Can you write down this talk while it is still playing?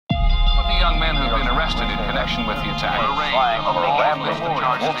young men who have been arrested in connection with the attack. Flying over a rampage The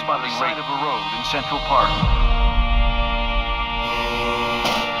charge is by the side of a road in Central Park.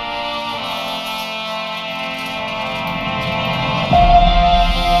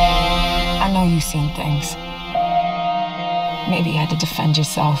 I know you've seen things. Maybe you had to defend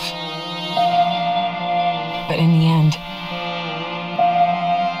yourself. But in the end,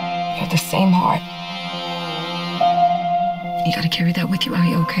 you have the same heart. You gotta carry that with you, are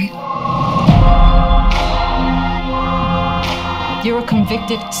you okay? You're a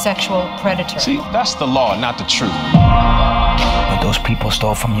convicted sexual predator. See, that's the law, not the truth. What those people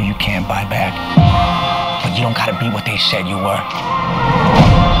stole from you, you can't buy back. But you don't gotta be what they said you were.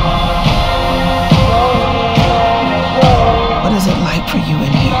 What is it like for you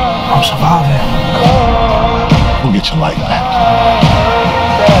in here? I'm surviving. We'll get your life back.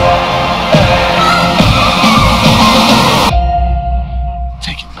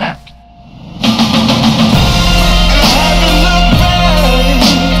 Take it back.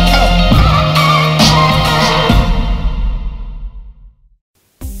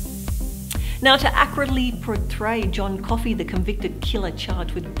 Now, to accurately portray John Coffey, the convicted killer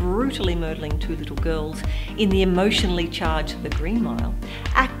charged with brutally murdering two little girls in the emotionally charged The Green Mile,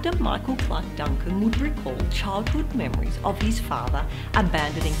 actor Michael Clark Duncan would recall childhood memories of his father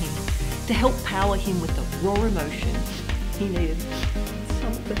abandoning him. To help power him with the raw emotion, he needed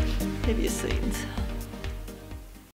some of the heavier scenes.